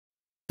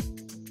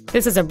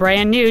This is a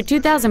brand new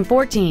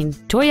 2014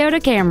 Toyota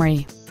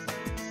Camry.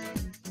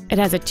 It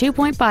has a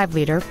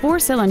 2.5-liter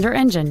four-cylinder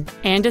engine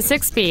and a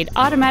 6-speed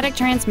automatic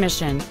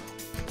transmission.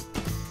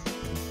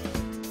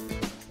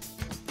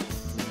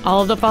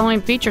 All of the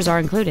following features are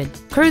included: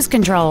 cruise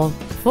control,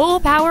 full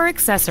power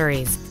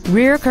accessories,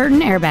 rear curtain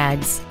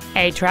airbags,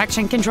 a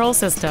traction control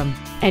system,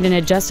 and an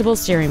adjustable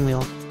steering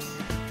wheel.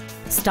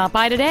 Stop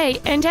by today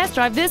and test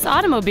drive this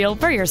automobile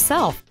for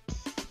yourself.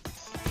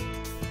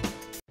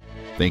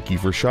 Thank you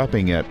for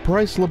shopping at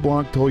Price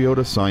LeBlanc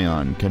Toyota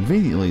Scion,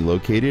 conveniently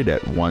located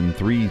at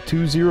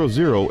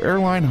 13200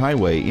 Airline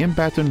Highway in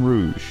Baton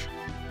Rouge.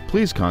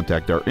 Please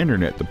contact our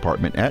internet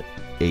department at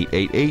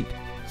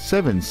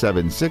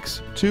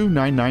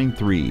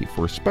 888-776-2993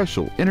 for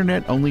special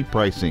internet-only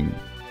pricing.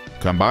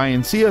 Come by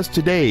and see us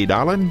today,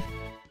 darling.